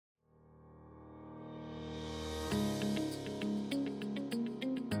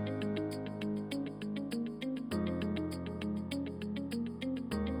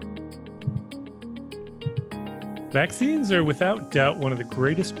Vaccines are without doubt one of the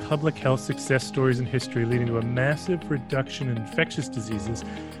greatest public health success stories in history, leading to a massive reduction in infectious diseases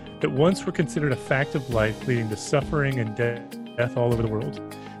that once were considered a fact of life, leading to suffering and death all over the world.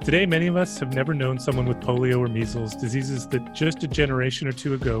 Today, many of us have never known someone with polio or measles, diseases that just a generation or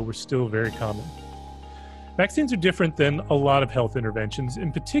two ago were still very common. Vaccines are different than a lot of health interventions,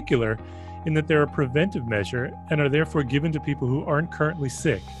 in particular in that they're a preventive measure and are therefore given to people who aren't currently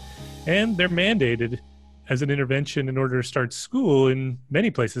sick. And they're mandated as an intervention in order to start school in many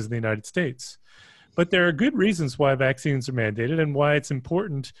places in the United States. But there are good reasons why vaccines are mandated and why it's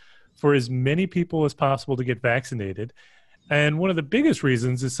important for as many people as possible to get vaccinated. And one of the biggest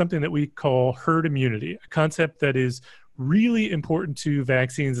reasons is something that we call herd immunity, a concept that is really important to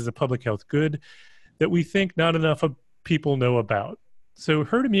vaccines as a public health good that we think not enough of people know about. So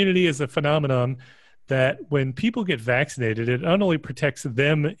herd immunity is a phenomenon that when people get vaccinated, it not only protects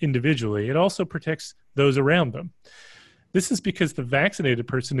them individually, it also protects those around them. This is because the vaccinated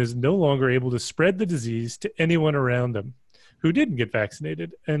person is no longer able to spread the disease to anyone around them who didn't get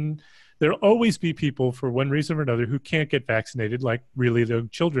vaccinated. And there'll always be people, for one reason or another, who can't get vaccinated, like really young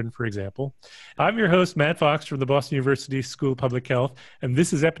children, for example. I'm your host, Matt Fox from the Boston University School of Public Health, and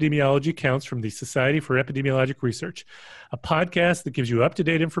this is Epidemiology Counts from the Society for Epidemiologic Research, a podcast that gives you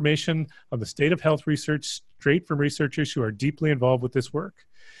up-to-date information on the state of health research straight from researchers who are deeply involved with this work.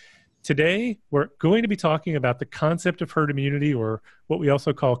 Today, we're going to be talking about the concept of herd immunity, or what we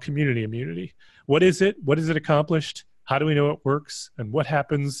also call community immunity. What is it? What is it accomplished? How do we know it works? And what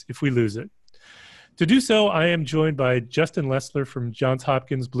happens if we lose it? To do so, I am joined by Justin Lessler from Johns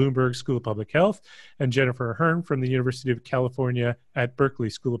Hopkins Bloomberg School of Public Health and Jennifer Ahern from the University of California at Berkeley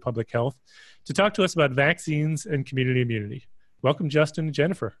School of Public Health to talk to us about vaccines and community immunity. Welcome, Justin and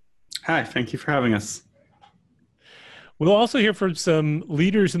Jennifer. Hi, thank you for having us. We'll also hear from some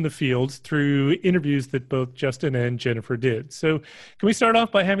leaders in the field through interviews that both Justin and Jennifer did. So can we start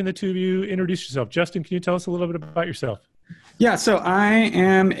off by having the two of you introduce yourself? Justin, can you tell us a little bit about yourself? Yeah, so I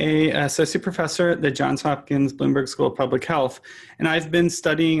am an associate professor at the Johns Hopkins Bloomberg School of Public Health, and I've been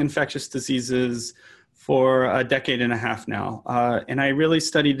studying infectious diseases for a decade and a half now. And I really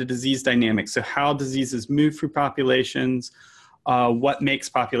study the disease dynamics, so how diseases move through populations, what makes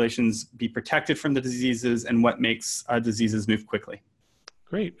populations be protected from the diseases, and what makes diseases move quickly.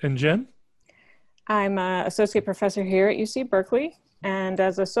 Great. And Jen? I'm an associate professor here at UC Berkeley, and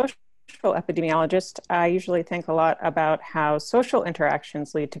as a social epidemiologist, I usually think a lot about how social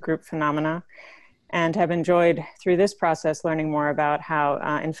interactions lead to group phenomena, and have enjoyed through this process learning more about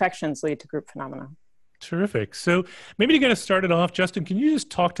how infections lead to group phenomena. Terrific. So maybe to get us started off, Justin, can you just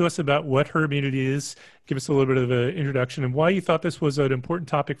talk to us about what herd immunity is, give us a little bit of an introduction, and why you thought this was an important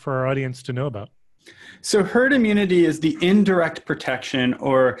topic for our audience to know about? So herd immunity is the indirect protection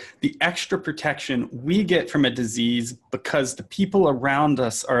or the extra protection we get from a disease because the people around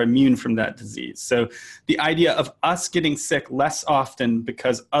us are immune from that disease. So the idea of us getting sick less often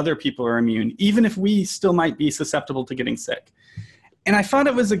because other people are immune, even if we still might be susceptible to getting sick. And I thought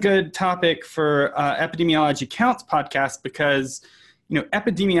it was a good topic for Epidemiology Counts podcast because,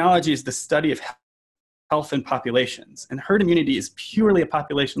 epidemiology is the study of health in populations, and herd immunity is purely a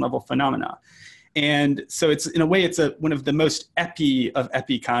population level phenomena. And so it's, in a way, it's one of the most epi of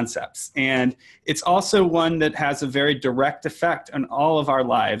epi concepts. And it's also one that has a very direct effect on all of our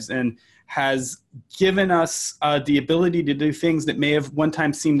lives and has given us the ability to do things that may have one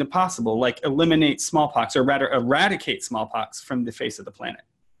time seemed impossible, like eliminate smallpox, or rather eradicate smallpox from the face of the planet.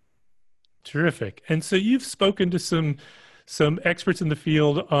 Terrific. And so you've spoken to some experts in the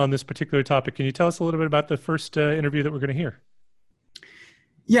field on this particular topic. Can you tell us a little bit about the first interview that we're going to hear?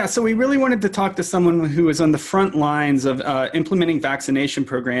 Yeah, so we really wanted to talk to someone who is on the front lines of implementing vaccination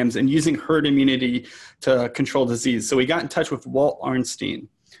programs and using herd immunity to control disease. So we got in touch with Walt Arnstein.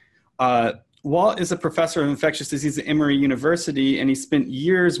 Walt is a professor of infectious disease at Emory University, and he spent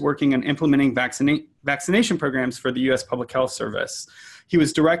years working on implementing vaccination programs for the U.S. Public Health Service. He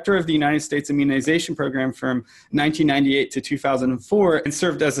was director of the United States Immunization Program from 1998 to 2004 and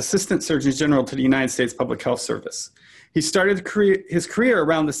served as Assistant Surgeon General to the United States Public Health Service. He started his career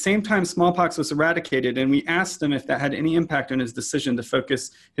around the same time smallpox was eradicated, and we asked him if that had any impact on his decision to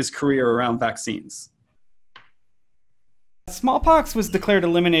focus his career around vaccines. Smallpox was declared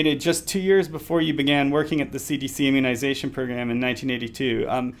eliminated just 2 years before you began working at the CDC immunization program in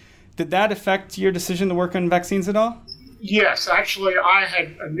 1982. Did that affect your decision to work on vaccines at all? Yes, actually, I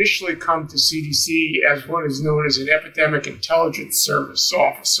had initially come to CDC as what is known as an Epidemic Intelligence Service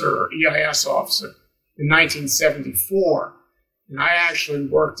officer, or EIS officer, in 1974. And I actually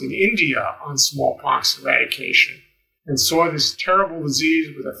worked in India on smallpox eradication and saw this terrible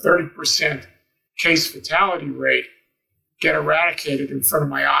disease with a 30% case fatality rate get eradicated in front of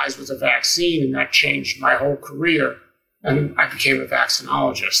my eyes with a vaccine, and that changed my whole career, and I became a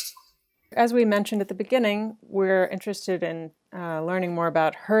vaccinologist. As we mentioned at the beginning, we're interested in learning more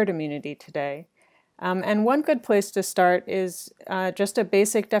about herd immunity today. And one good place to start is just a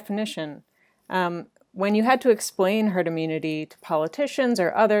basic definition. When you had to explain herd immunity to politicians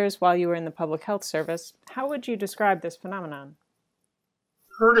or others while you were in the public health service, how would you describe this phenomenon?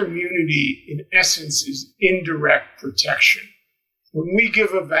 Herd immunity, in essence, is indirect protection. When we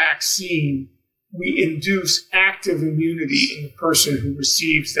give a vaccine, we induce active immunity in the person who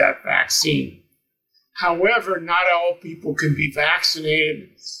receives that vaccine. However, not all people can be vaccinated,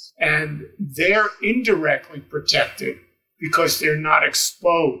 and they're indirectly protected because they're not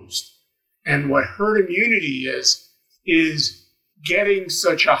exposed. And what herd immunity is getting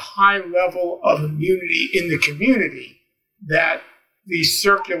such a high level of immunity in the community that the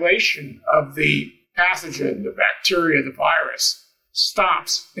circulation of the pathogen, the bacteria, the virus,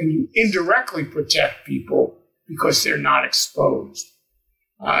 stops, and you indirectly protect people because they're not exposed.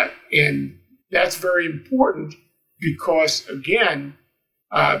 And that's very important because, again,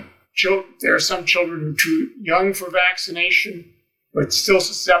 there are some children who are too young for vaccination, but still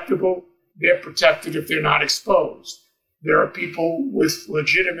susceptible. They're protected if they're not exposed. There are people with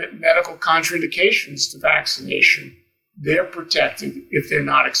legitimate medical contraindications to vaccination. They're protected if they're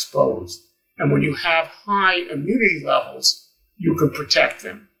not exposed. And when you have high immunity levels, you can protect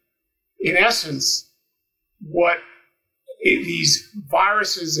them. In essence, what these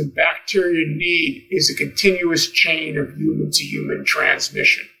viruses and bacteria need is a continuous chain of human-to-human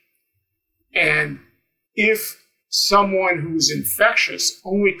transmission. And if someone who's infectious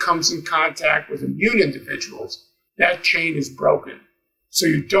only comes in contact with immune individuals, that chain is broken. So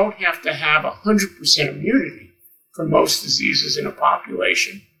you don't have to have 100% immunity for most diseases in a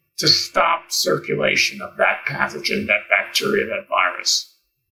population to stop circulation of that pathogen, that bacteria, that virus.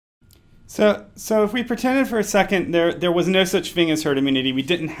 So if we pretended for a second there was no such thing as herd immunity, we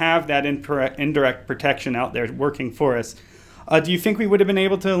didn't have that indirect protection out there working for us, do you think we would have been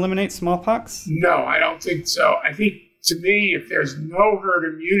able to eliminate smallpox? No, I don't think so. I think, to me, if there's no herd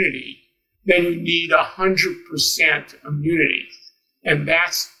immunity, then you need 100% immunity. And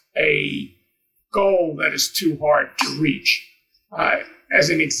that's a goal that is too hard to reach. As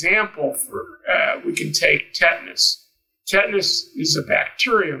an example, we can take tetanus. Tetanus is a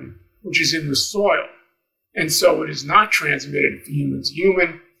bacterium which is in the soil, and so it is not transmitted from human to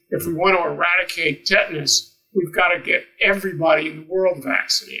human. If we want to eradicate tetanus, we've got to get everybody in the world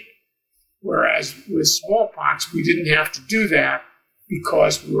vaccinated. Whereas with smallpox, we didn't have to do that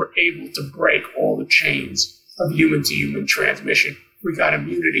because we were able to break all the chains of human-to-human transmission. We got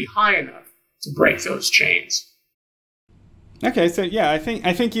immunity high enough to break those chains. Okay, so yeah, I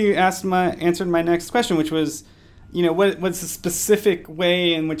think you answered my next question, which was, what's the specific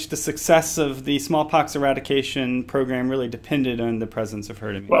way in which the success of the smallpox eradication program really depended on the presence of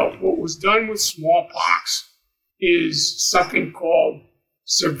herd immunity? Well, what was done with smallpox is something called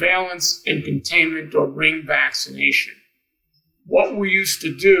surveillance and containment, or ring vaccination. What we used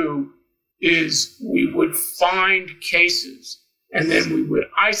to do is we would find cases, and then we would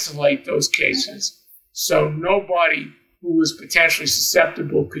isolate those cases so nobody who was potentially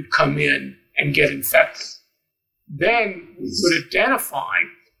susceptible could come in and get infected. Then we would identify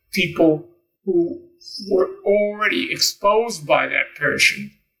people who were already exposed by that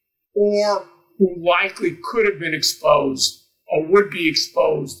person, or who likely could have been exposed or would be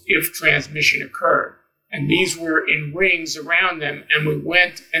exposed if transmission occurred. And these were in rings around them, and we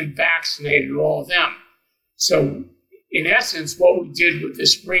went and vaccinated all of them. So in essence, what we did with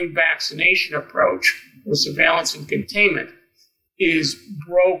this ring vaccination approach, or surveillance and containment, is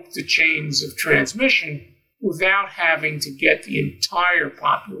broke the chains of transmission without having to get the entire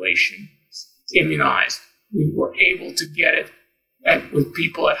population immunized. We were able to get it with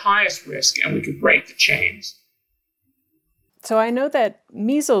people at highest risk, and we could break the chains. So I know that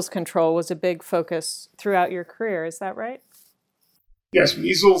measles control was a big focus throughout your career. Is that right? Yes,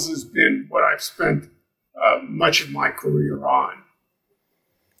 measles has been what I've spent much of my career on.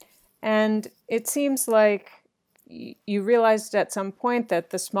 And it seems like you realized at some point that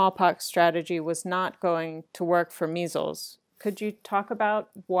the smallpox strategy was not going to work for measles. Could you talk about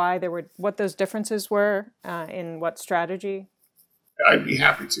what those differences were in what strategy? I'd be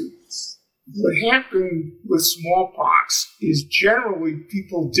happy to. What happened with smallpox is generally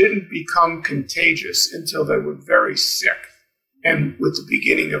people didn't become contagious until they were very sick and with the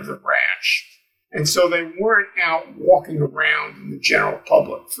beginning of the rash. And so they weren't out walking around in the general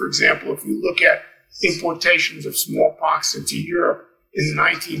public. For example, if you look at importations of smallpox into Europe in the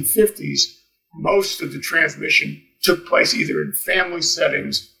 1950s, most of the transmission took place either in family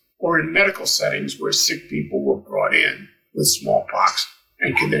settings or in medical settings where sick people were brought in with smallpox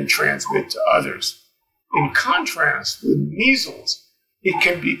and could then transmit to others. In contrast, with measles, it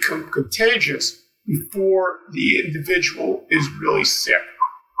can become contagious before the individual is really sick.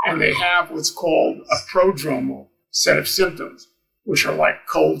 And they have what's called a prodromal set of symptoms, which are like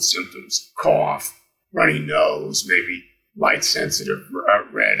cold symptoms, cough, runny nose, maybe light-sensitive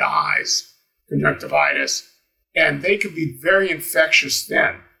red eyes, conjunctivitis. And they can be very infectious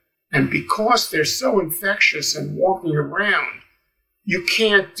then. And because they're so infectious and walking around, you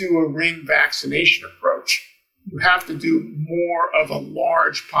can't do a ring vaccination approach. You have to do more of a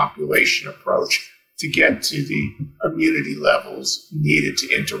large population approach to get to the immunity levels needed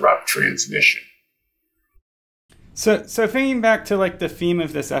to interrupt transmission. So thinking back to like the theme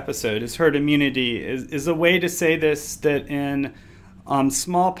of this episode is herd immunity, is a way to say this that in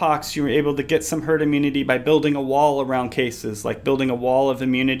smallpox you were able to get some herd immunity by building a wall around cases, like building a wall of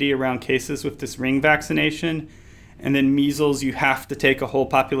immunity around cases with this ring vaccination, and then measles you have to take a whole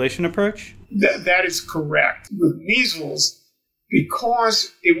population approach? That is correct. With measles,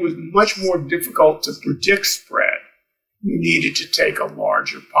 because it was much more difficult to predict spread, you needed to take a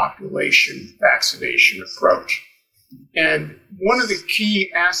larger population vaccination approach. And one of the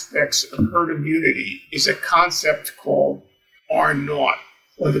key aspects of herd immunity is a concept called R0,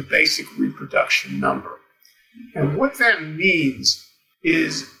 or the basic reproduction number. And what that means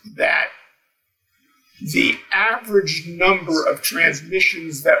is that the average number of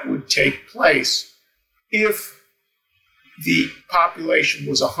transmissions that would take place if the population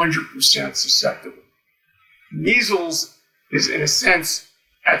was 100% susceptible. Measles is, in a sense,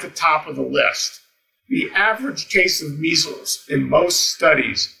 at the top of the list. The average case of measles in most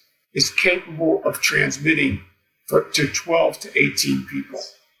studies is capable of transmitting to 12 to 18 people.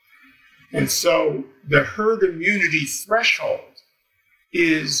 And so the herd immunity threshold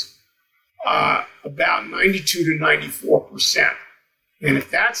is about 92 to 94%. And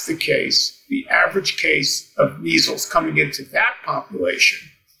if that's the case, the average case of measles coming into that population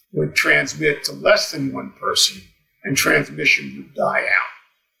would transmit to less than one person, and transmission would die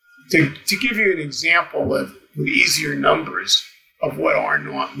out. To give you an example with easier numbers of what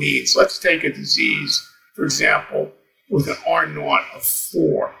R0 means, let's take a disease, for example, with an R0 of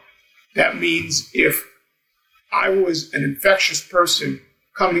 4. That means if I was an infectious person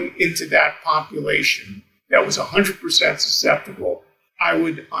coming into that population that was 100% susceptible, I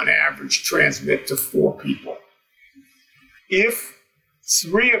would, on average, transmit to 4 people. If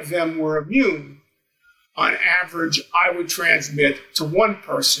 3 of them were immune, on average, I would transmit to 1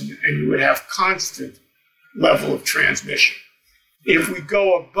 person, and you would have constant level of transmission. If we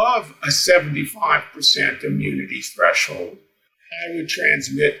go above a 75% immunity threshold, I would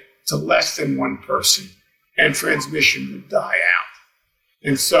transmit to less than 1 person, and transmission would die out.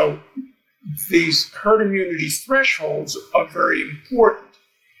 And so these herd immunity thresholds are very important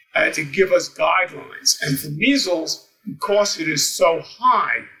to give us guidelines. And for measles, because it is so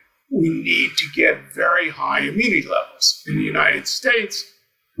high, we need to get very high immunity levels. In the United States,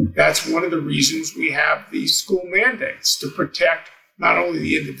 that's one of the reasons we have these school mandates, to protect not only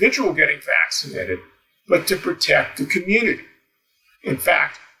the individual getting vaccinated, but to protect the community. In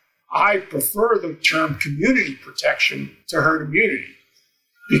fact, I prefer the term community protection to herd immunity,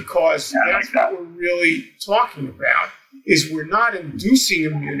 because that's what we're really talking about, is we're not inducing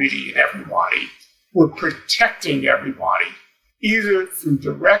immunity in everybody, we're protecting everybody, either through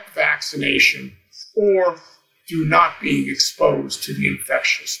direct vaccination or through not being exposed to the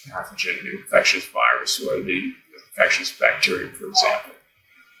infectious pathogen, the infectious virus, or the infectious bacteria, for example.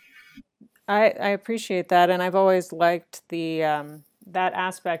 I appreciate that, and I've always liked the that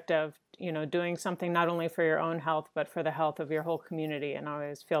aspect of doing something not only for your own health but for the health of your whole community. And I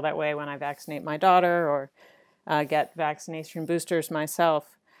always feel that way when I vaccinate my daughter or get vaccination boosters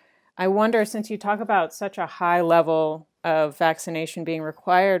myself. I wonder, since you talk about such a high level of vaccination being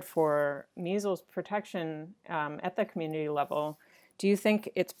required for measles protection at the community level, do you think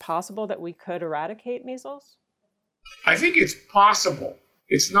it's possible that we could eradicate measles? I think it's possible.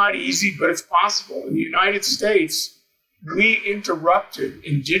 It's not easy, but it's possible. In the United States, we interrupted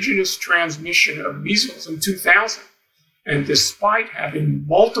indigenous transmission of measles in 2000. And despite having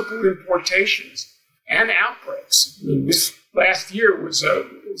multiple importations and outbreaks, this last year was a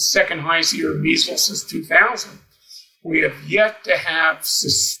second highest year of measles since 2000, we have yet to have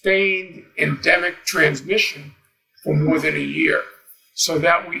sustained endemic transmission for more than a year. So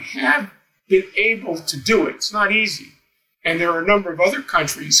that we have been able to do it. It's not easy. And there are a number of other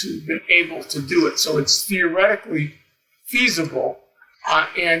countries who've been able to do it. So it's theoretically feasible.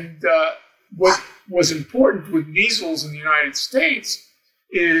 And what was important with measles in the United States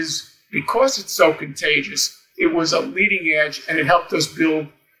is because it's so contagious, it was a leading edge and it helped us build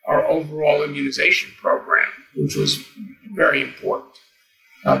our overall immunization program, which was very important.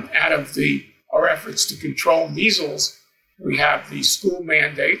 Out of our efforts to control measles, we have the school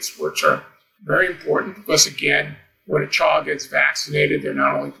mandates, which are very important because, again, when a child gets vaccinated, they're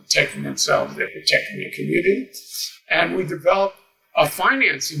not only protecting themselves, they're protecting the community. And we developed a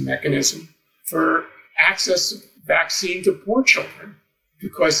financing mechanism for access to vaccine to poor children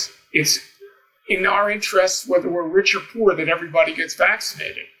because it's in our interests, whether we're rich or poor, that everybody gets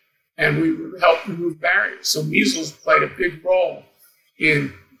vaccinated. And we help remove barriers. So measles played a big role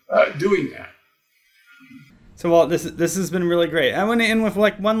in doing that. So, Walt, this has been really great. I want to end with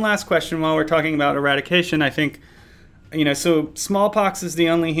one last question while we're talking about eradication. I think, so smallpox is the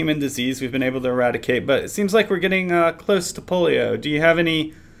only human disease we've been able to eradicate, but it seems like we're getting close to polio. Do you have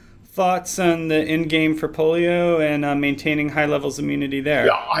any thoughts on the end game for polio and maintaining high levels of immunity there?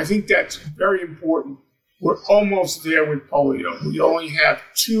 Yeah, I think that's very important. We're almost there with polio. We only have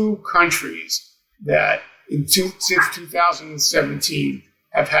 2 countries that since 2017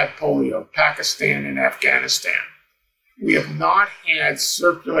 have had polio, Pakistan and Afghanistan. We have not had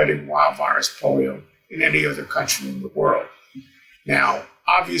circulating wild virus polio in any other country in the world. Now,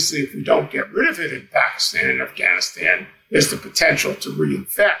 obviously, if we don't get rid of it in Pakistan and Afghanistan, there's the potential to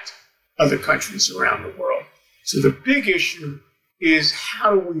reinfect other countries around the world. So the big issue is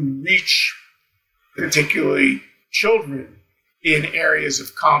how do we reach particularly children in areas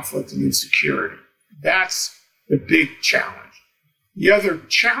of conflict and insecurity? That's the big challenge. The other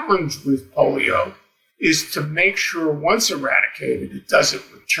challenge with polio is to make sure once eradicated, it doesn't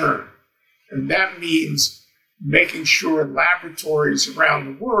return. And that means making sure in laboratories around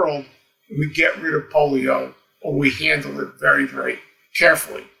the world, we get rid of polio or we handle it very, very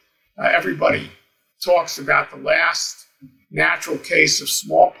carefully. Everybody talks about the last natural case of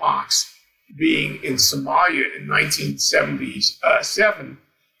smallpox being in Somalia in 1977.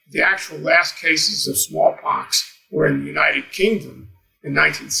 The actual last cases of smallpox were in the United Kingdom in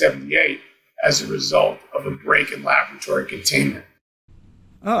 1978 as a result of a break in laboratory containment.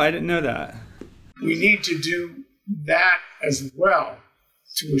 Oh, I didn't know that. We need to do that as well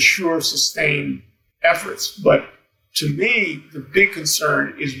to assure sustained efforts. But to me, the big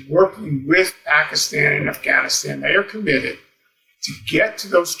concern is working with Pakistan and Afghanistan. They are committed to get to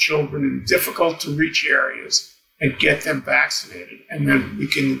those children in difficult to reach areas and get them vaccinated. And then we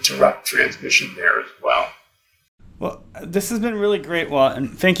can interrupt transmission there as well. Well, this has been really great, Walt,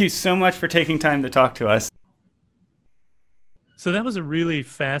 and thank you so much for taking time to talk to us. So that was a really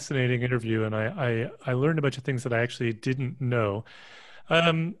fascinating interview, and I learned a bunch of things that I actually didn't know.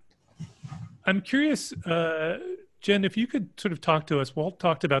 I'm curious, Jen, if you could sort of talk to us. Walt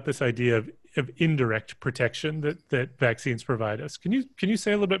talked about this idea of indirect protection that vaccines provide us. Can you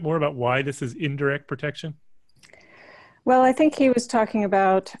say a little bit more about why this is indirect protection? Well, I think he was talking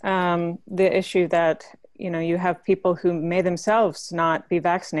about the issue that you have people who may themselves not be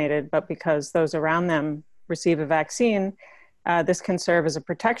vaccinated, but because those around them receive a vaccine, this can serve as a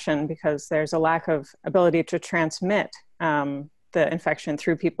protection because there's a lack of ability to transmit the infection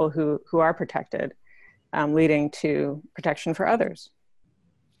through people who are protected, leading to protection for others.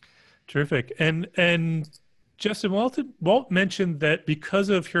 Terrific. And Justin, Walt mentioned that because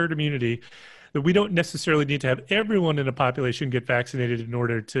of herd immunity, that we don't necessarily need to have everyone in a population get vaccinated in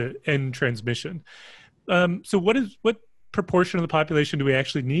order to end transmission. So what proportion of the population do we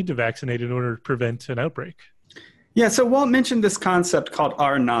actually need to vaccinate in order to prevent an outbreak? Yeah, so Walt mentioned this concept called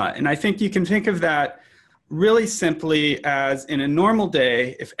R0, and I think you can think of that really simply as in a normal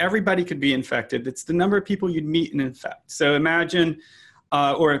day, if everybody could be infected, it's the number of people you'd meet and infect. So imagine,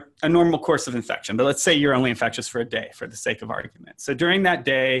 or a normal course of infection, but let's say you're only infectious for a day for the sake of argument. So during that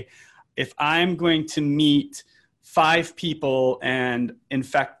day, if I'm going to meet 5 people and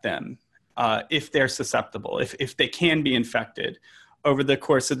infect them, if they're susceptible, if they can be infected over the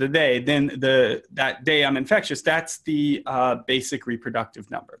course of the day, then that day I'm infectious, that's the basic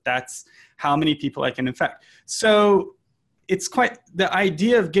reproductive number. That's how many people I can infect. So it's the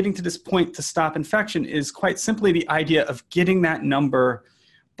idea of getting to this point to stop infection is quite simply the idea of getting that number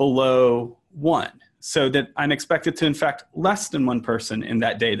below 1 so that I'm expected to infect less than 1 person in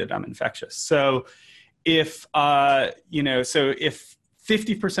that day that I'm infectious. So if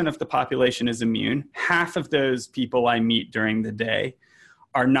 50% of the population is immune, half of those people I meet during the day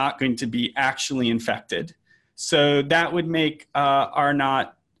are not going to be actually infected. So that would make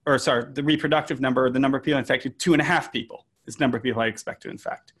the reproductive number, the number of people infected, 2.5 people is the number of people I expect to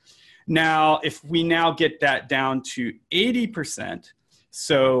infect. Now, if we now get that down to 80%,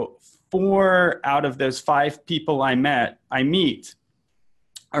 so 4 out of those 5 people I meet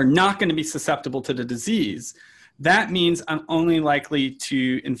are not going to be susceptible to the disease, that means I'm only likely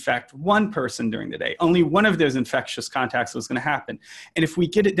to infect 1 person during the day. Only one of those infectious contacts was going to happen. And if we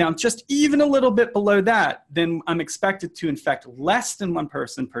get it down just even a little bit below that, then I'm expected to infect less than 1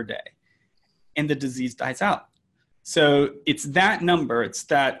 person per day, and the disease dies out. So it's that number, it's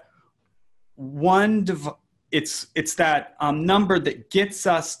that number that gets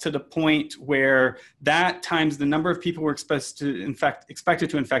us to the point where that times the number of people we're expected to infect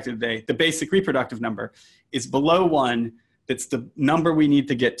a day, the basic reproductive number, is below 1. That's the number we need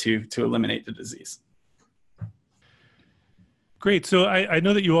to get to eliminate the disease. Great. So I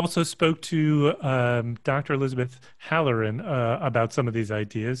know that you also spoke to Dr. Elizabeth Halloran about some of these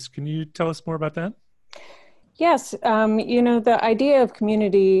ideas. Can you tell us more about that? Yes, the idea of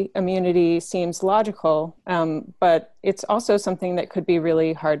community immunity seems logical, but it's also something that could be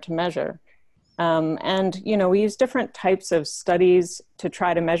really hard to measure. We use different types of studies to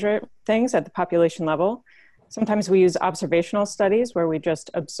try to measure things at the population level. Sometimes we use observational studies where we just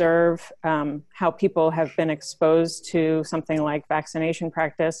observe how people have been exposed to something like vaccination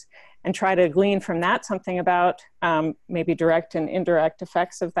practice and try to glean from that something about maybe direct and indirect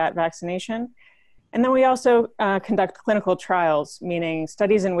effects of that vaccination. And then we also conduct clinical trials, meaning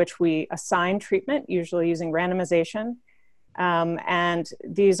studies in which we assign treatment, usually using randomization. And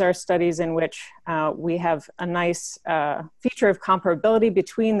these are studies in which we have a nice feature of comparability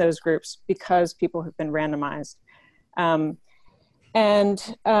between those groups because people have been randomized.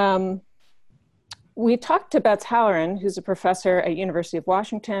 We talked to Bets Halloran, who's a professor at University of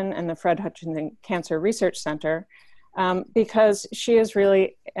Washington and the Fred Hutchinson Cancer Research Center, because she is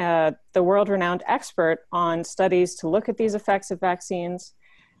really the world-renowned expert on studies to look at these effects of vaccines.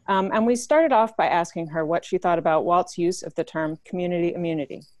 And we started off by asking her what she thought about Walt's use of the term community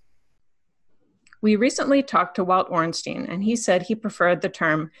immunity. We recently talked to Walt Ornstein, and he said he preferred the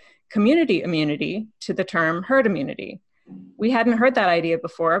term community immunity to the term herd immunity. We hadn't heard that idea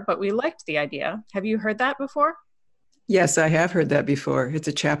before, but we liked the idea. Have you heard that before? Yes, I have heard that before. It's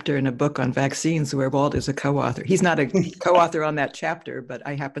a chapter in a book on vaccines where Walt is a co-author. He's not a co-author on that chapter, but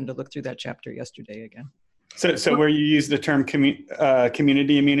I happened to look through that chapter yesterday again. So where you use the term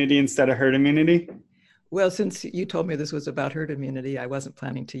community immunity instead of herd immunity? Well, since you told me this was about herd immunity, I wasn't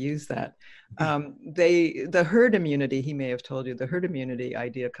planning to use that. The herd immunity, he may have told you, the herd immunity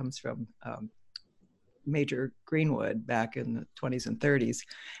idea comes from Major Greenwood back in the 20s and 30s.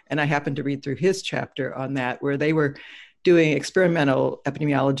 And I happened to read through his chapter on that, where they were doing experimental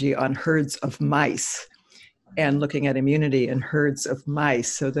epidemiology on herds of mice and looking at immunity in herds of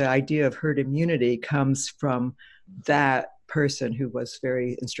mice. So the idea of herd immunity comes from that person who was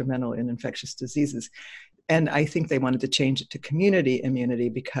very instrumental in infectious diseases. And I think they wanted to change it to community immunity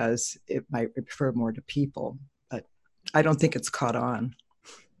because it might refer more to people, but I don't think it's caught on.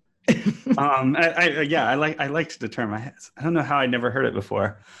 I liked the term. I don't know how I never heard it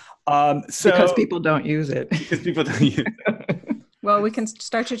before. Because people don't use it. Because people don't use it. Well, we can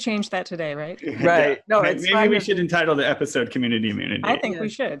start to change that today, right? Right. No, maybe we should entitle the episode "Community Immunity." I think we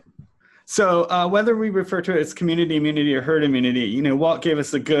should. So whether we refer to it as community immunity or herd immunity, Walt gave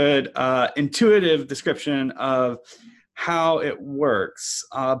us a good intuitive description of how it works.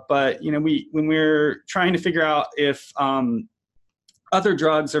 But when we're trying to figure out if other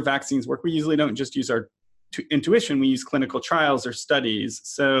drugs or vaccines work, we usually don't just use our intuition. We use clinical trials or studies.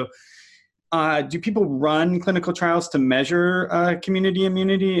 So do people run clinical trials to measure community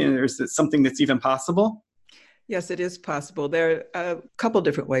immunity, or is it something that's even possible? Yes, it is possible. There are a couple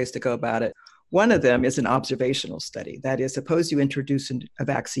different ways to go about it. One of them is an observational study. That is, suppose you introduce a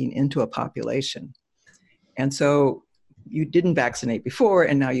vaccine into a population. And so you didn't vaccinate before,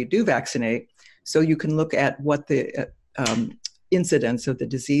 and now you do vaccinate. So you can look at what the incidence of the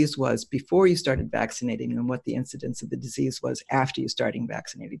disease was before you started vaccinating and what the incidence of the disease was after you started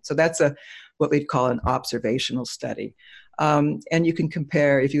vaccinating. So that's what we'd call an observational study. And you can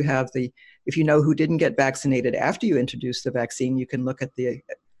compare, if you know who didn't get vaccinated after you introduced the vaccine, you can look at the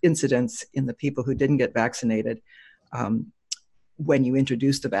incidence in the people who didn't get vaccinated when you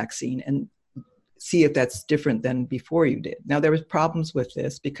introduced the vaccine and see if that's different than before you did. Now, there was problems with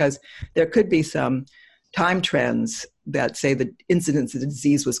this because there could be some time trends that say the incidence of the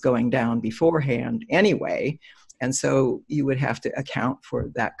disease was going down beforehand anyway. And so you would have to account for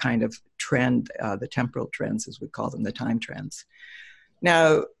that kind of trend, the temporal trends, as we call them, the time trends.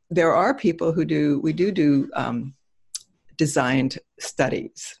 Now, there are people who do designed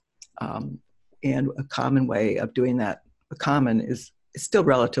studies. And a common way of doing that, it's still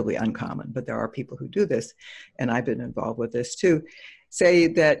relatively uncommon, but there are people who do this, and I've been involved with this too. Say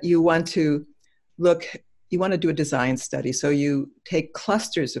that you want to do a design study. So you take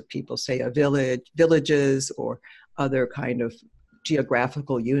clusters of people, say villages or other kind of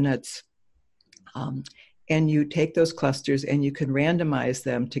geographical units, and you take those clusters and you can randomize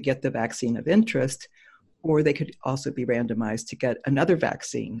them to get the vaccine of interest, or they could also be randomized to get another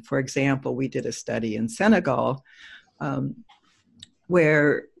vaccine. For example, we did a study in Senegal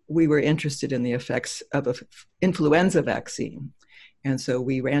where we were interested in the effects of an influenza vaccine. And so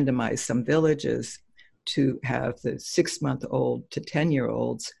we randomized some villages to have the 6-month-old to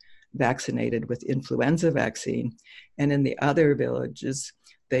 10-year-olds vaccinated with influenza vaccine. And in the other villages,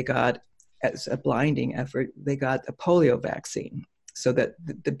 they got, as a blinding effort, they got a polio vaccine, so that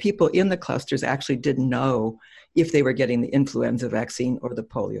the people in the clusters actually didn't know if they were getting the influenza vaccine or the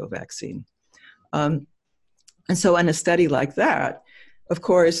polio vaccine. And so in a study like that, of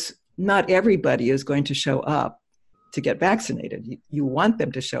course, not everybody is going to show up to get vaccinated. You want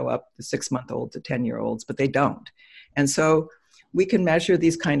them to show up, the 6-month-old to 10-year-olds, but they don't. And so we can measure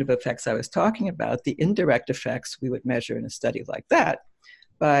these kind of effects I was talking about, the indirect effects we would measure in a study like that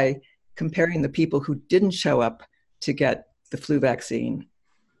by comparing the people who didn't show up to get the flu vaccine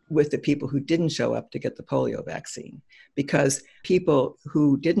with the people who didn't show up to get the polio vaccine. Because people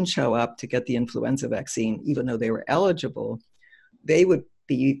who didn't show up to get the influenza vaccine, even though they were eligible, they would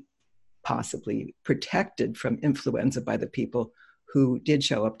be possibly protected from influenza by the people who did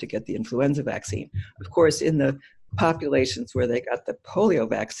show up to get the influenza vaccine. Of course, in the populations where they got the polio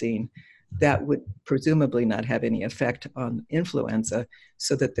vaccine, that would presumably not have any effect on influenza,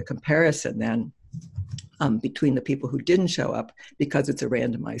 so that the comparison then between the people who didn't show up, because it's a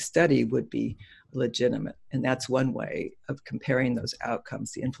randomized study, would be legitimate. And that's one way of comparing those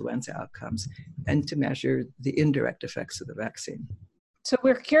outcomes, the influenza outcomes, and to measure the indirect effects of the vaccine. So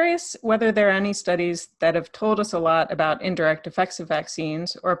we're curious whether there are any studies that have told us a lot about indirect effects of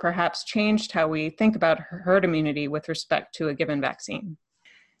vaccines, or perhaps changed how we think about herd immunity with respect to a given vaccine.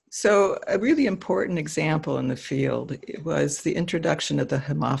 So a really important example in the field was the introduction of the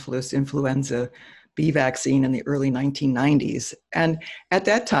Haemophilus influenza B vaccine in the early 1990s. And at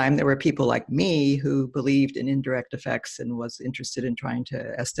that time, there were people like me who believed in indirect effects and was interested in trying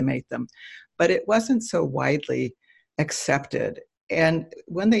to estimate them. But it wasn't so widely accepted. And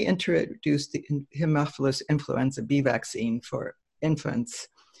when they introduced the Haemophilus influenza B vaccine for infants,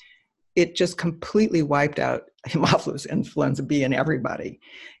 it just completely wiped out Haemophilus influenza B in everybody.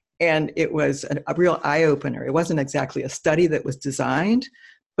 And it was a real eye-opener. It wasn't exactly a study that was designed,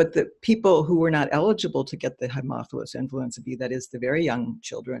 but the people who were not eligible to get the Haemophilus influenza B, that is the very young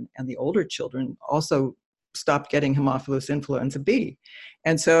children and the older children, also stopped getting Haemophilus influenza B.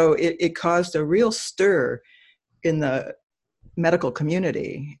 And so it caused a real stir in the medical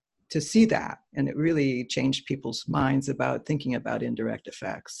community to see that. And it really changed people's minds about thinking about indirect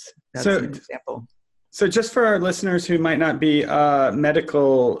effects. That's an example. So just for our listeners who might not be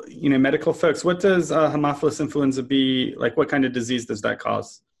medical folks, what does Haemophilus influenza B, like what kind of disease does that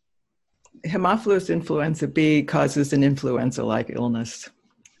cause? Haemophilus influenza B causes an influenza-like illness.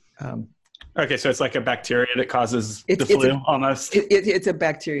 Okay, so it's like a bacteria that causes the flu almost? It's a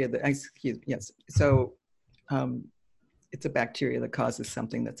bacteria yes. So it's a bacteria that causes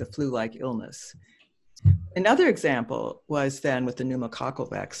something that's a flu-like illness. Another example was then with the pneumococcal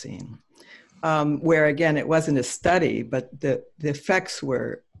vaccine. Where again, it wasn't a study, but the effects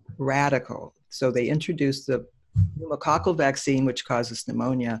were radical. So they introduced the pneumococcal vaccine, which causes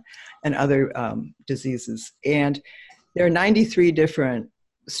pneumonia and other diseases. And there are 93 different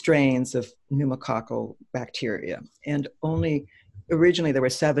strains of pneumococcal bacteria. And originally there were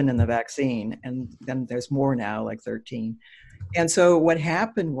 7 in the vaccine, and then there's more now, like 13. And so what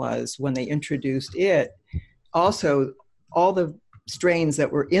happened was when they introduced it, also all the strains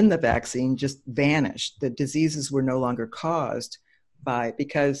that were in the vaccine just vanished. The diseases were no longer caused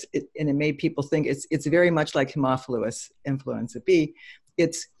because it made people think it's very much like Haemophilus influenza B.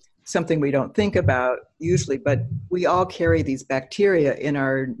 It's something we don't think about usually, but we all carry these bacteria in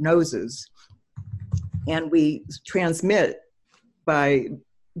our noses, and we transmit by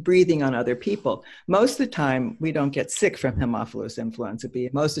breathing on other people. Most of the time, we don't get sick from Haemophilus influenza B.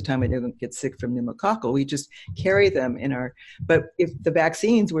 Most of the time, we don't get sick from pneumococcal. We just carry them in our, but if the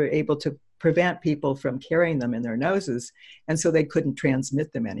vaccines were able to prevent people from carrying them in their noses, and so they couldn't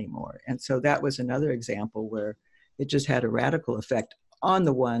transmit them anymore. And so that was another example where it just had a radical effect on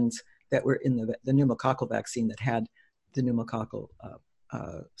the ones that were in the pneumococcal vaccine that had the pneumococcal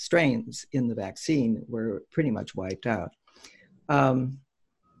strains in the vaccine were pretty much wiped out.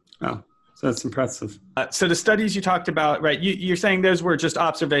 So that's impressive. So the studies you talked about, right, you're saying those were just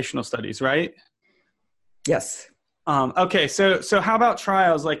observational studies, right? Yes. Okay, so how about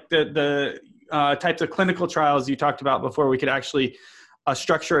trials, like the types of clinical trials you talked about before? We could actually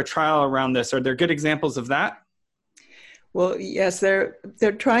structure a trial around this. Are there good examples of that? Well, yes, there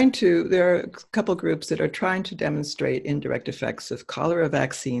are a couple groups that are trying to demonstrate indirect effects of cholera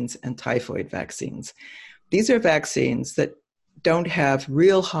vaccines and typhoid vaccines. These are vaccines that don't have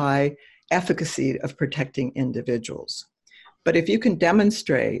real high efficacy of protecting individuals. But if you can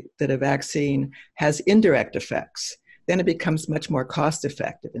demonstrate that a vaccine has indirect effects, then it becomes much more cost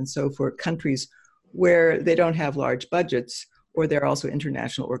effective. And so for countries where they don't have large budgets, or there are also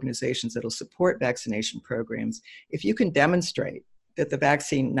international organizations that will support vaccination programs, if you can demonstrate that the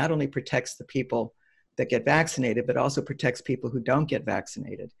vaccine not only protects the people that get vaccinated, but also protects people who don't get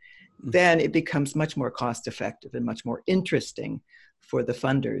vaccinated, then it becomes much more cost effective and much more interesting for the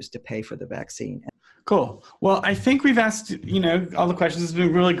funders to pay for the vaccine. Cool. Well, I think we've asked, all the questions. It's been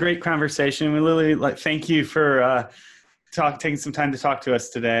a really great conversation. We really thank you for taking some time to talk to us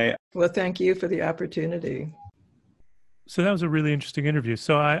today. Well, thank you for the opportunity. So that was a really interesting interview.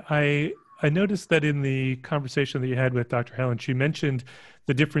 So I noticed that in the conversation that you had with Dr. Helen, she mentioned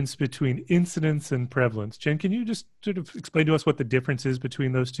the difference between incidence and prevalence. Jen, can you just sort of explain to us what the difference is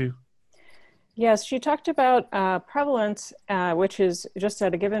between those two? Yes, she talked about prevalence, which is just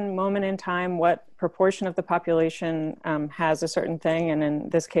at a given moment in time, what proportion of the population has a certain thing. And in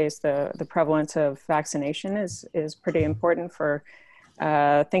this case, the prevalence of vaccination is pretty important for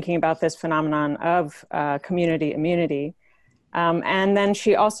thinking about this phenomenon of community immunity. And then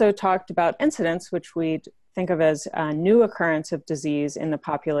she also talked about incidence, which we think of as a new occurrence of disease in the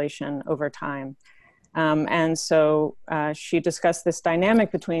population over time. And so she discussed this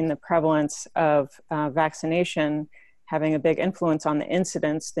dynamic between the prevalence of vaccination having a big influence on the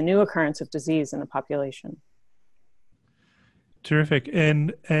incidence, the new occurrence of disease in the population. Terrific.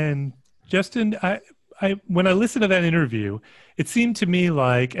 And Justin, when I listened to that interview, it seemed to me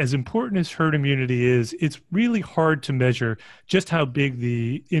like, as important as herd immunity is, it's really hard to measure just how big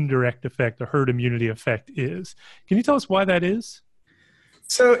the indirect effect, the herd immunity effect is. Can you tell us why that is?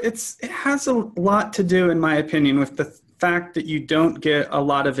 So it has a lot to do, in my opinion, with the fact that you don't get a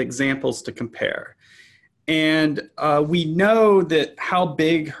lot of examples to compare. And we know that how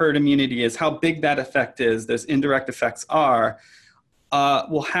big herd immunity is, how big that effect is, those indirect effects are,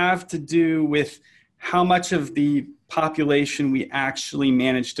 will have to do with how much of the population we actually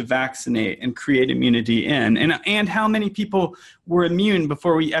managed to vaccinate and create immunity in, and how many people were immune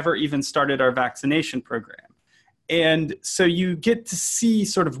before we ever even started our vaccination program. And so you get to see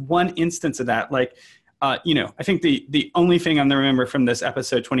sort of one instance of that. Like, I think the only thing I'm going to remember from this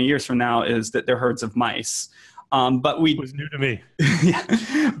episode 20 years from now is that they're herds of mice. But it was new to me.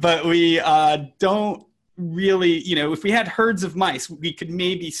 Yeah, but we don't really, if we had herds of mice, we could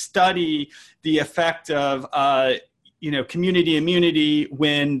maybe study the effect of, community immunity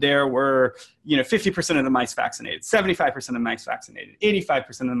when there were, 50% of the mice vaccinated, 75% of the mice vaccinated,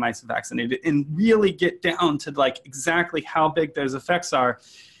 85% of the mice vaccinated, and really get down to like exactly how big those effects are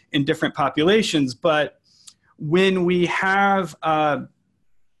in different populations. But when we have,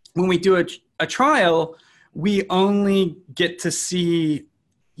 when we do a trial, we only get to see,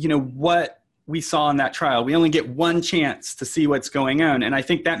 what we saw in that trial. We only get one chance to see what's going on. And I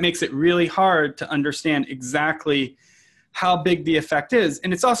think that makes it really hard to understand exactly how big the effect is.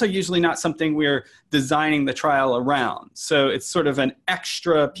 And it's also usually not something we're designing the trial around. So it's sort of an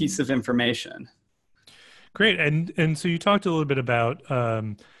extra piece of information. Great. And so you talked a little bit about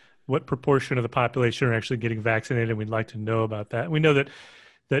what proportion of the population are actually getting vaccinated, and we'd like to know about that. We know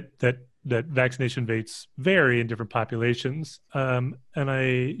that vaccination rates vary in different populations. And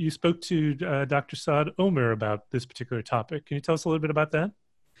you spoke to Dr. Saad Omer about this particular topic. Can you tell us a little bit about that?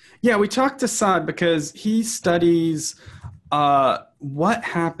 Yeah, we talked to Saad because he studies what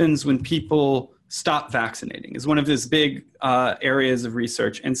happens when people stop vaccinating is one of his big areas of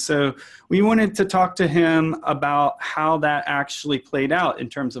research. And so we wanted to talk to him about how that actually played out in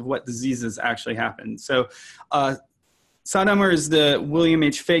terms of what diseases actually happened. So Saad Omer is the William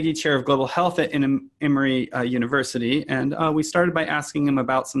H. Fege Chair of Global Health at Emory University, and we started by asking him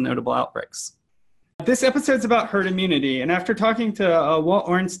about some notable outbreaks. This episode's about herd immunity, and after talking to Walt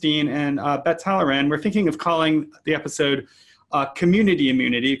Ornstein and Bets Halloran, we're thinking of calling the episode community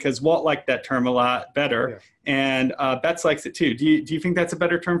immunity because Walt liked that term a lot better, and Bets likes it too. Do you think that's a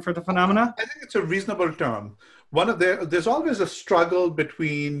better term for the phenomena? I think it's a reasonable term. There's always a struggle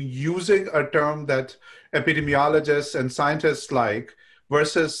between using a term that epidemiologists and scientists like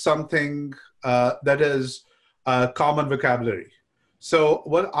versus something that is common vocabulary. So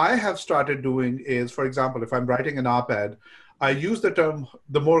what I have started doing is, for example, if I'm writing an op-ed, I use the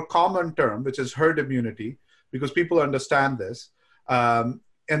more common term, which is herd immunity, because people understand this, and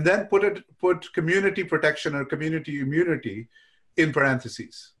then put community protection or community immunity in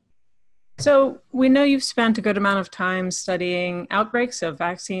parentheses. So we know you've spent a good amount of time studying outbreaks of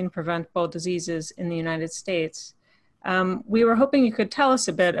vaccine-preventable diseases in the United States. We were hoping you could tell us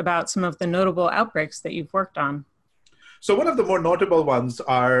a bit about some of the notable outbreaks that you've worked on. So one of the more notable ones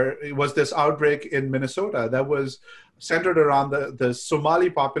was this outbreak in Minnesota that was centered around the Somali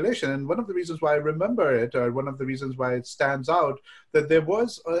population. And one of the reasons why I remember it, or one of the reasons why it stands out, that there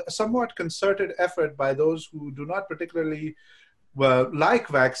was a somewhat concerted effort by those who do not particularly like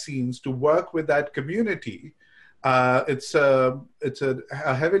vaccines to work with that community. It's a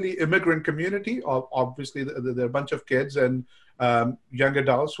heavily immigrant community. Obviously, there are a bunch of kids and young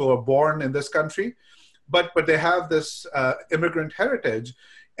adults who are born in this country. But they have this immigrant heritage.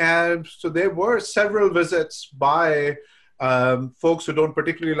 And so there were several visits by folks who don't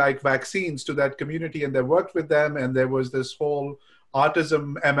particularly like vaccines to that community, and they worked with them, and there was this whole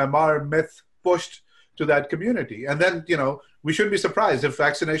autism MMR myth pushed to that community. And then, we shouldn't be surprised if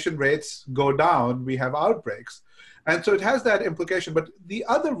vaccination rates go down, we have outbreaks. And so it has that implication. But the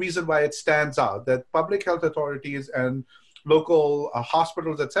other reason why it stands out, that public health authorities and local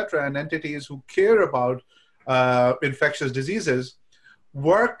hospitals, et cetera, and entities who care about infectious diseases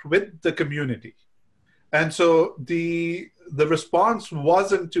worked with the community. And so the response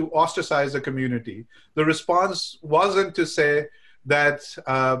wasn't to ostracize the community. The response wasn't to say that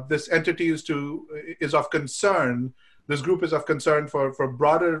this entity is of concern, this group is of concern for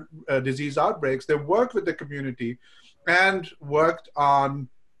broader disease outbreaks. They worked with the community and worked on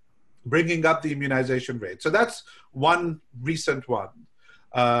bringing up the immunization rate. So that's one recent one.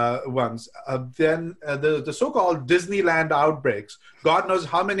 Then the so-called Disneyland outbreaks. God knows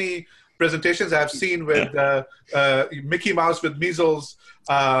how many presentations I've seen with Mickey Mouse with measles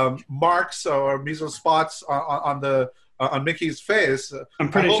marks or measles spots on Mickey's face. I'm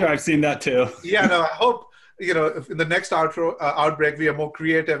pretty sure I've seen that too. Yeah, no, I hope if in the next outbreak we are more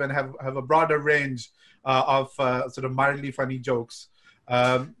creative and have a broader range of sort of mildly funny jokes.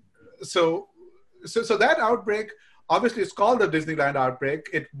 So that outbreak, obviously it's called the Disneyland outbreak.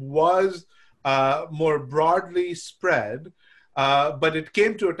 It was more broadly spread, but it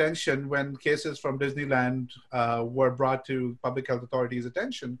came to attention when cases from Disneyland were brought to public health authorities'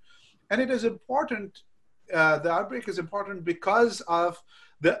 attention. And it is important, the outbreak is important because of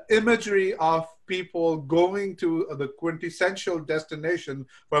the imagery of people going to the quintessential destination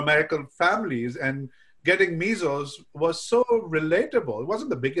for American families and getting measles was so relatable. It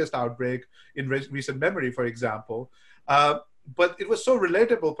wasn't the biggest outbreak in recent memory, for example, but it was so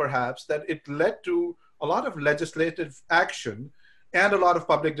relatable, perhaps, that it led to a lot of legislative action and a lot of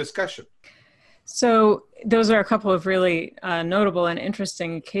public discussion. So those are a couple of really notable and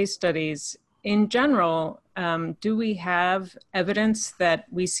interesting case studies. In general, do we have evidence that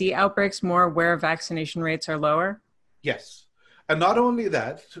we see outbreaks more where vaccination rates are lower? Yes. And not only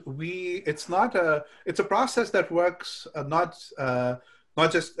that, it's a process that works not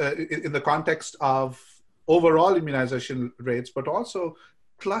just in the context of overall immunization rates, but also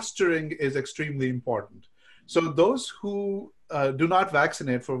clustering is extremely important. So those who do not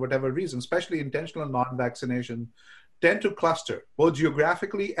vaccinate for whatever reason, especially intentional non-vaccination, tend to cluster both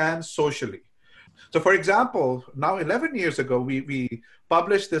geographically and socially. So for example, now 11 years ago, we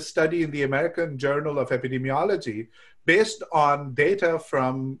published this study in the American Journal of Epidemiology based on data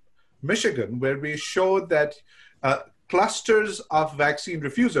from Michigan, where we showed that clusters of vaccine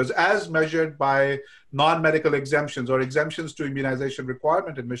refusers, as measured by non-medical exemptions or exemptions to immunization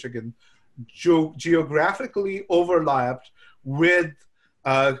requirement in Michigan, geographically overlapped with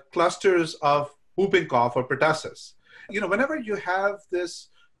clusters of whooping cough or pertussis. Whenever you have this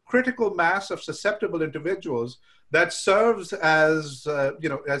critical mass of susceptible individuals, that serves as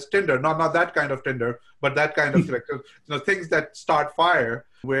as tinder, not that kind of tinder, but that kind of things that start fire,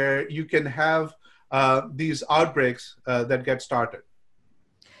 where you can have these outbreaks that get started.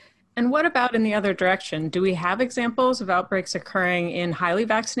 And what about in the other direction? Do we have examples of outbreaks occurring in highly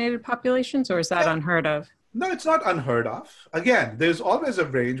vaccinated populations, or is that unheard of? No, it's not unheard of. Again, there's always a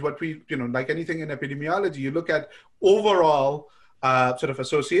range. What we, like anything in epidemiology, you look at overall sort of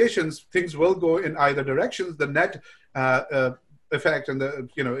associations, things will go in either directions. The net effect and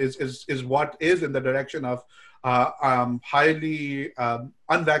is what is in the direction of highly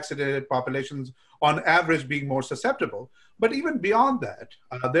unvaccinated populations on average being more susceptible. But even beyond that,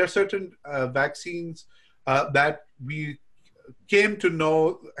 there are certain vaccines that we came to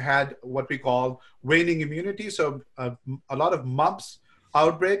know had what we call waning immunity. So a lot of mumps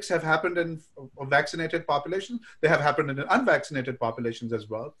outbreaks have happened in vaccinated populations. They have happened in unvaccinated populations as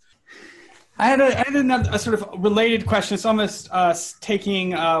well. I had a sort of related question. It's almost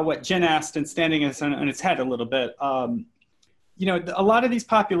taking what Jen asked and standing on its head a little bit. A lot of these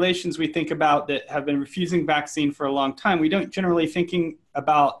populations we think about that have been refusing vaccine for a long time, we don't generally thinking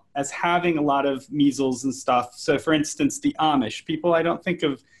about as having a lot of measles and stuff. So for instance, the Amish people, I don't think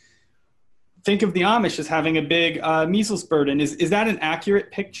of the Amish as having a big measles burden. Is that an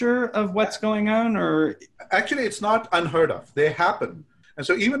accurate picture of what's going on? Or actually, it's not unheard of. They happen. And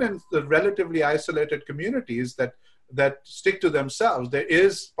so even in the relatively isolated communities that stick to themselves, there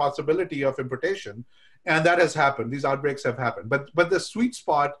is possibility of importation. And that has happened. These outbreaks have happened. But the sweet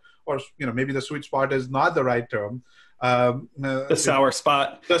spot, or maybe the sweet spot is not the right term. The sour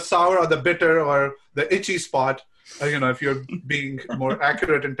spot. The sour or the bitter or the itchy spot, if you're being more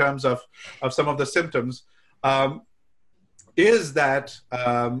accurate in terms of some of the symptoms, is that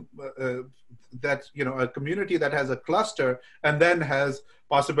a community that has a cluster and then has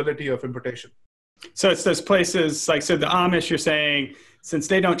possibility of importation. So it's those places the Amish, you're saying, since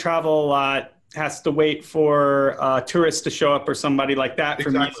they don't travel a lot, has to wait for tourists to show up or somebody like that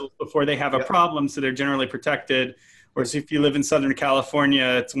for measles before they have a problem, so they're generally protected. Whereas if you live in Southern California,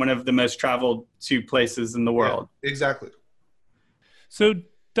 it's one of the most traveled to places in the world. Yeah, exactly. So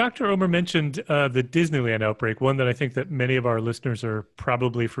Dr. Omer mentioned the Disneyland outbreak, one that I think that many of our listeners are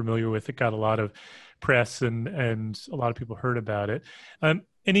probably familiar with. It got a lot of press and a lot of people heard about it. And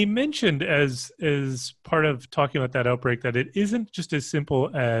he mentioned as part of talking about that outbreak that it isn't just as simple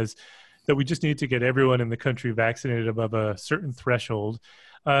as that we just need to get everyone in the country vaccinated above a certain threshold.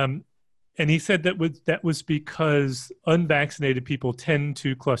 And he said that was because unvaccinated people tend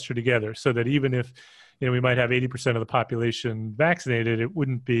to cluster together, so that even if we might have 80% of the population vaccinated, it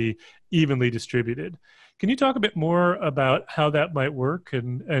wouldn't be evenly distributed. Can you talk a bit more about how that might work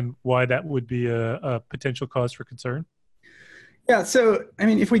and why that would be a potential cause for concern? Yeah, so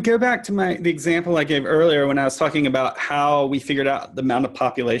if we go back to the example I gave earlier when I was talking about how we figured out the amount of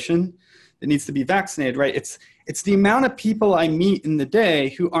population that needs to be vaccinated, right? It's the amount of people I meet in the day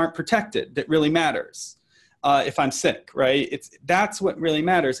who aren't protected that really matters. If I'm sick, right? That's what really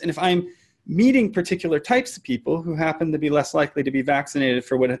matters. And if I'm meeting particular types of people who happen to be less likely to be vaccinated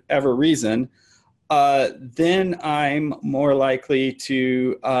for whatever reason, then I'm more likely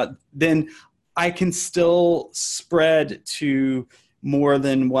to, then I can still spread to more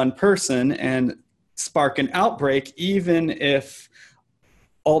than one person and spark an outbreak, even if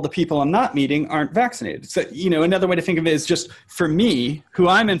all the people I'm not meeting aren't vaccinated. So, another way to think of it is just for me, who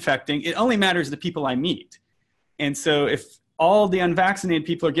I'm infecting, it only matters the people I meet. And so if all the unvaccinated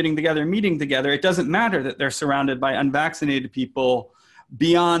people are getting together and meeting together, it doesn't matter that they're surrounded by unvaccinated people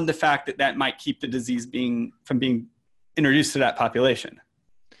beyond the fact that might keep the disease from being introduced to that population.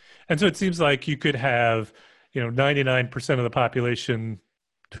 And so it seems like you could have, 99% of the population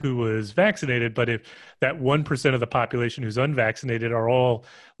who was vaccinated, but if that 1% of the population who's unvaccinated are all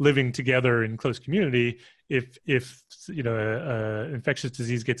living together in close community, if infectious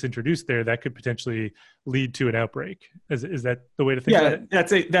disease gets introduced there, that could potentially lead to an outbreak. Is that the way to think about it?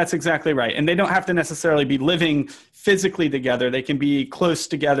 Yeah, that's exactly right. And they don't have to necessarily be living physically together. They can be close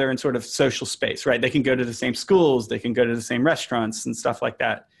together in sort of social space, right? They can go to the same schools, they can go to the same restaurants and stuff like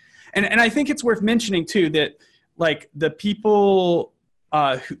that. And I think it's worth mentioning too that the people,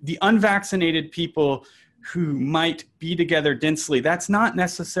 the unvaccinated people who might be together densely, that's not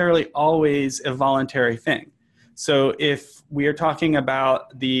necessarily always a voluntary thing. So if we are talking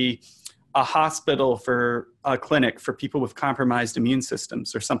about a hospital for a clinic for people with compromised immune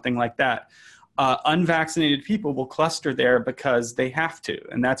systems or something like that, unvaccinated people will cluster there because they have to,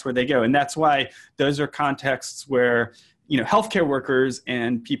 and that's where they go. And that's why those are contexts where healthcare workers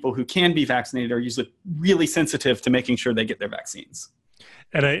and people who can be vaccinated are usually really sensitive to making sure they get their vaccines.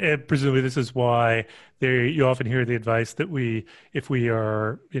 And presumably this is why you often hear the advice that if we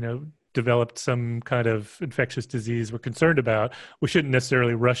are, developed some kind of infectious disease we're concerned about, we shouldn't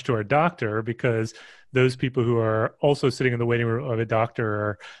necessarily rush to our doctor, because those people who are also sitting in the waiting room of a doctor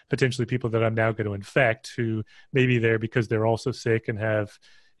are potentially people that I'm now going to infect, who may be there because they're also sick and have,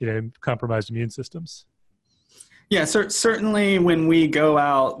 compromised immune systems. Yeah, certainly when we go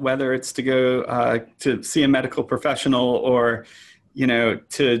out, whether it's to go to see a medical professional or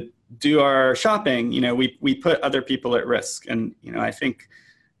to do our shopping, we put other people at risk. And, I think,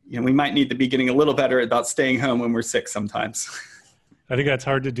 we might need to be getting a little better about staying home when we're sick sometimes. I think that's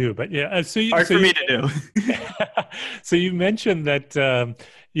hard to do, but yeah. Hard for me to do. So you mentioned that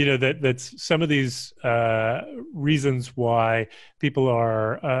that's some of these reasons why people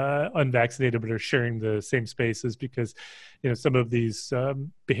are unvaccinated but are sharing the same spaces because some of these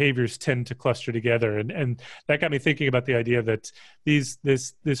behaviors tend to cluster together, and that got me thinking about the idea that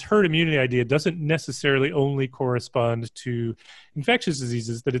this herd immunity idea doesn't necessarily only correspond to infectious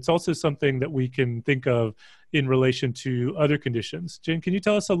diseases, that it's also something that we can think of in relation to other conditions. Jane, can you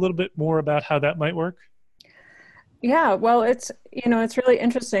tell us a little bit more about how that might work? Yeah, well, it's really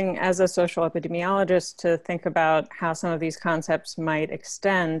interesting as a social epidemiologist to think about how some of these concepts might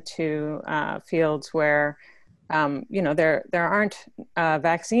extend to fields where there aren't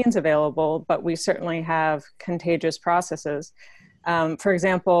vaccines available, but we certainly have contagious processes. For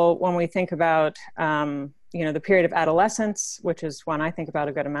example, when we think about the period of adolescence, which is one I think about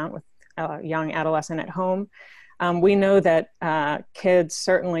a good amount with a young adolescent at home. We know that kids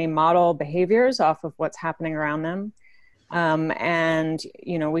certainly model behaviors off of what's happening around them. And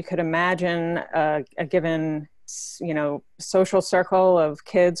we could imagine a given, social circle of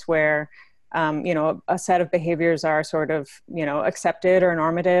kids where, a set of behaviors are sort of, accepted or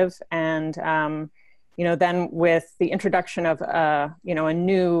normative. And, then with the introduction of, a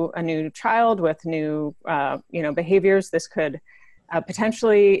new child with new, behaviors, this could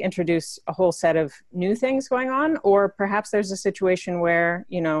potentially introduce a whole set of new things going on, or perhaps there's a situation where,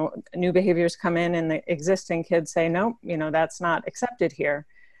 new behaviors come in and the existing kids say, no, that's not accepted here.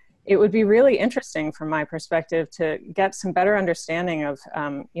 It would be really interesting from my perspective to get some better understanding of,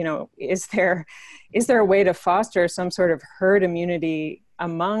 is there a way to foster some sort of herd immunity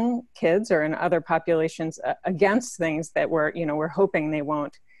among kids or in other populations against things that we're hoping they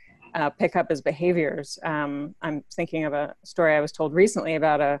won't pick up as behaviors. I'm thinking of a story I was told recently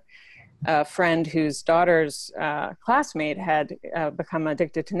about a friend whose daughter's classmate had become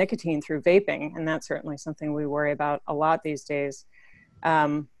addicted to nicotine through vaping, and that's certainly something we worry about a lot these days.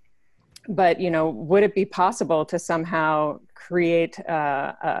 But would it be possible to somehow create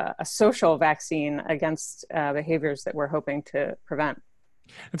a social vaccine against behaviors that we're hoping to prevent?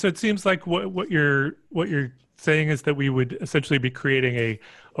 And so it seems like what you're saying is that we would essentially be creating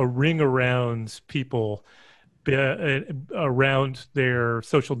a ring around people, around their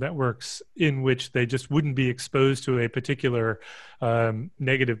social networks, in which they just wouldn't be exposed to a particular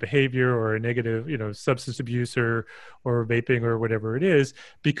negative behavior or a negative, substance abuse or vaping or whatever it is,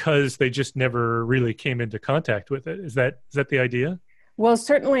 because they just never really came into contact with it. Is that the idea? Well,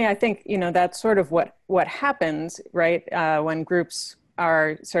 certainly, I think that's sort of what happens, right? When groups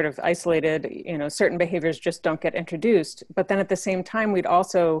are sort of isolated, certain behaviors just don't get introduced. But then at the same time, we'd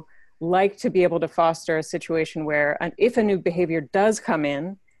also like to be able to foster a situation where if a new behavior does come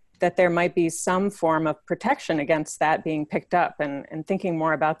in, that there might be some form of protection against that being picked up, and thinking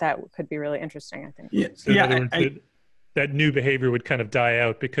more about that could be really interesting, I think. Yeah, so that new behavior would kind of die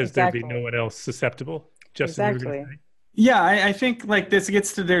out because Exactly. There'd be no one else susceptible. Justin, Exactly. Yeah, I think like this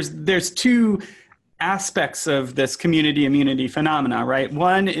gets to there's two aspects of this community immunity phenomena, right?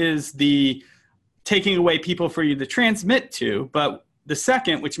 One is the taking away people for you to transmit to, but the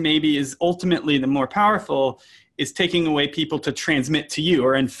second, which maybe is ultimately the more powerful, is taking away people to transmit to you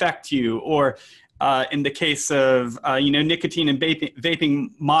or infect you, or in the case of nicotine and vaping,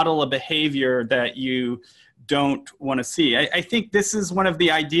 model a behavior that you don't want to see. I think this is one of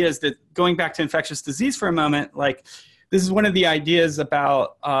the ideas that, going back to infectious disease for a moment, like this is one of the ideas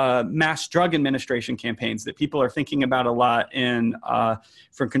about mass drug administration campaigns that people are thinking about a lot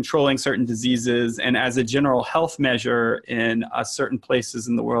for controlling certain diseases and as a general health measure in certain places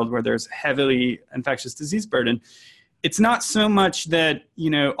in the world where there's heavily infectious disease burden. It's not so much that,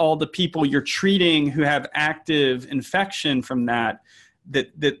 all the people you're treating who have active infection from that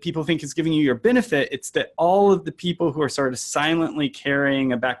people think is giving you your benefit. It's that all of the people who are sort of silently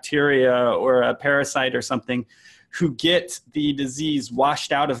carrying a bacteria or a parasite or something, who get the disease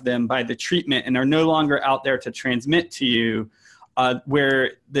washed out of them by the treatment and are no longer out there to transmit to you,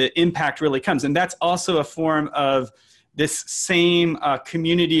 where the impact really comes. And that's also a form of this same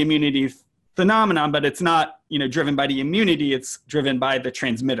community immunity phenomenon, but it's not driven by the immunity, it's driven by the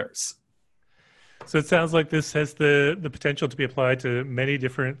transmitters. So it sounds like this has the potential to be applied to many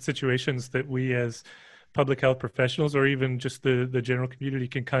different situations that we as public health professionals, or even just the general community,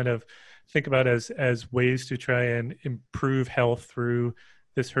 can kind of think about as ways to try and improve health through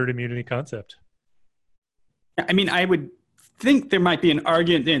this herd immunity concept. I mean, I would think there might be an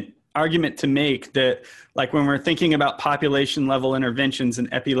argument to make that, like, when we're thinking about population level interventions and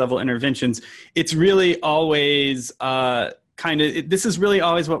epi level interventions, it's really always this is really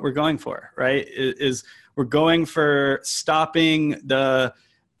always what we're going for, right? Is we're going for stopping the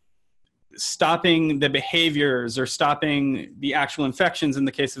stopping the behaviors or stopping the actual infections in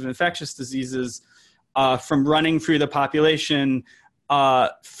the case of infectious diseases from running through the population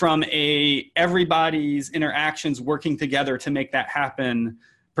from everybody's interactions working together to make that happen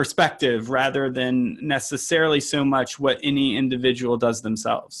perspective, rather than necessarily so much what any individual does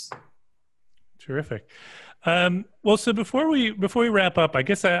themselves. Terrific. Well, so before we wrap up, I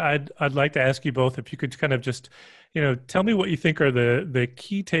guess I'd like to ask you both if you could kind of just, tell me what you think are the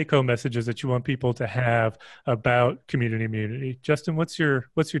key take-home messages that you want people to have about community immunity. Justin, what's your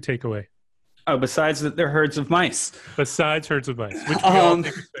takeaway? Oh, besides that they're herds of mice. Besides herds of mice, which we all think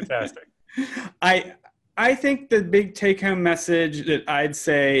is fantastic. I think the big take-home message that I'd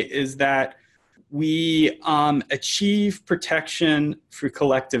say is that we achieve protection through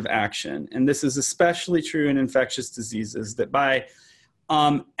collective action. And this is especially true in infectious diseases, that by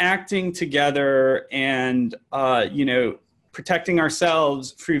acting together and, protecting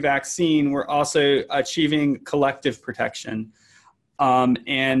ourselves through vaccine, we're also achieving collective protection.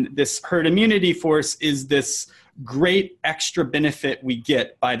 And this herd immunity force is this great extra benefit we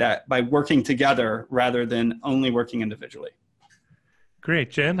get by working together rather than only working individually.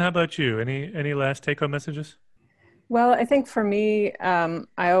 Great. Jen, how about you? Any last take-home messages? Well, I think for me,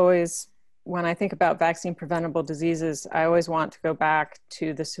 when I think about vaccine preventable diseases, I always want to go back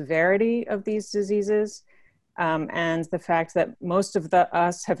to the severity of these diseases and the fact that most of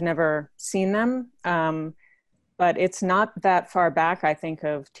us have never seen them. But it's not that far back. I think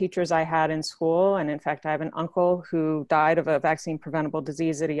of teachers I had in school. And in fact, I have an uncle who died of a vaccine preventable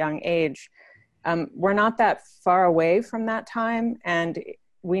disease at a young age. We're not that far away from that time. And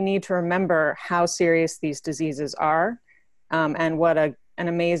we need to remember how serious these diseases are and what an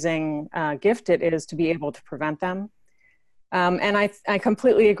amazing gift it is to be able to prevent them. And I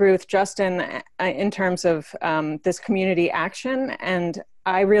completely agree with Justin in terms of this community action. And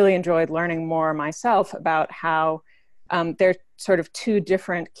I really enjoyed learning more myself about how there are sort of two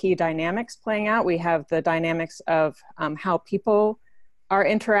different key dynamics playing out. We have the dynamics of how people are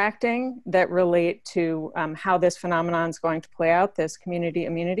interacting that relate to how this phenomenon is going to play out, this community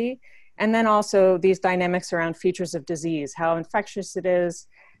immunity. And then also these dynamics around features of disease, how infectious it is,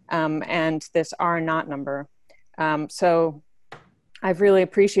 and this R0 number. So I've really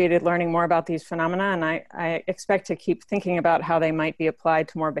appreciated learning more about these phenomena, and I expect to keep thinking about how they might be applied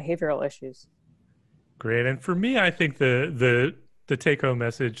to more behavioral issues. Great. And for me, I think the take-home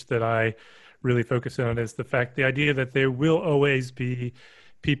message that I really focus on is the idea that there will always be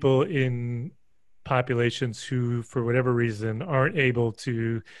people in populations who, for whatever reason, aren't able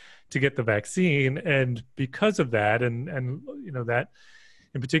to get the vaccine. And because of that, and that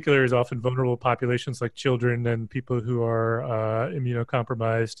in particular is often vulnerable populations like children and people who are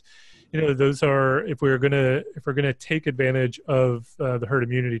immunocompromised. Those are, if we're gonna take advantage of the herd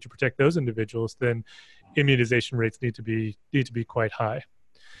immunity to protect those individuals, then immunization rates need to be quite high.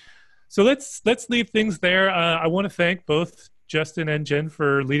 So let's leave things there. I want to thank both Justin and Jen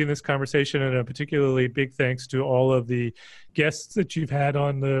for leading this conversation, and a particularly big thanks to all of the guests that you've had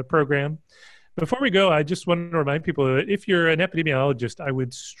on the program. Before we go, I just want to remind people that if you're an epidemiologist, I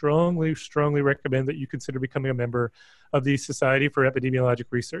would strongly, strongly recommend that you consider becoming a member of the Society for Epidemiologic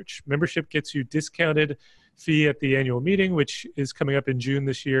Research. Membership gets you discounted fee at the annual meeting, which is coming up in June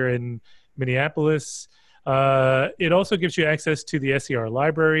this year in Minneapolis. It also gives you access to the SER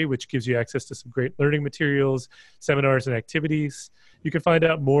library, which gives you access to some great learning materials, seminars, and activities. You can find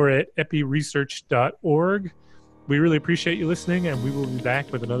out more at epiresearch.org. We really appreciate you listening, and we will be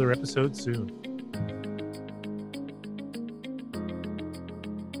back with another episode soon.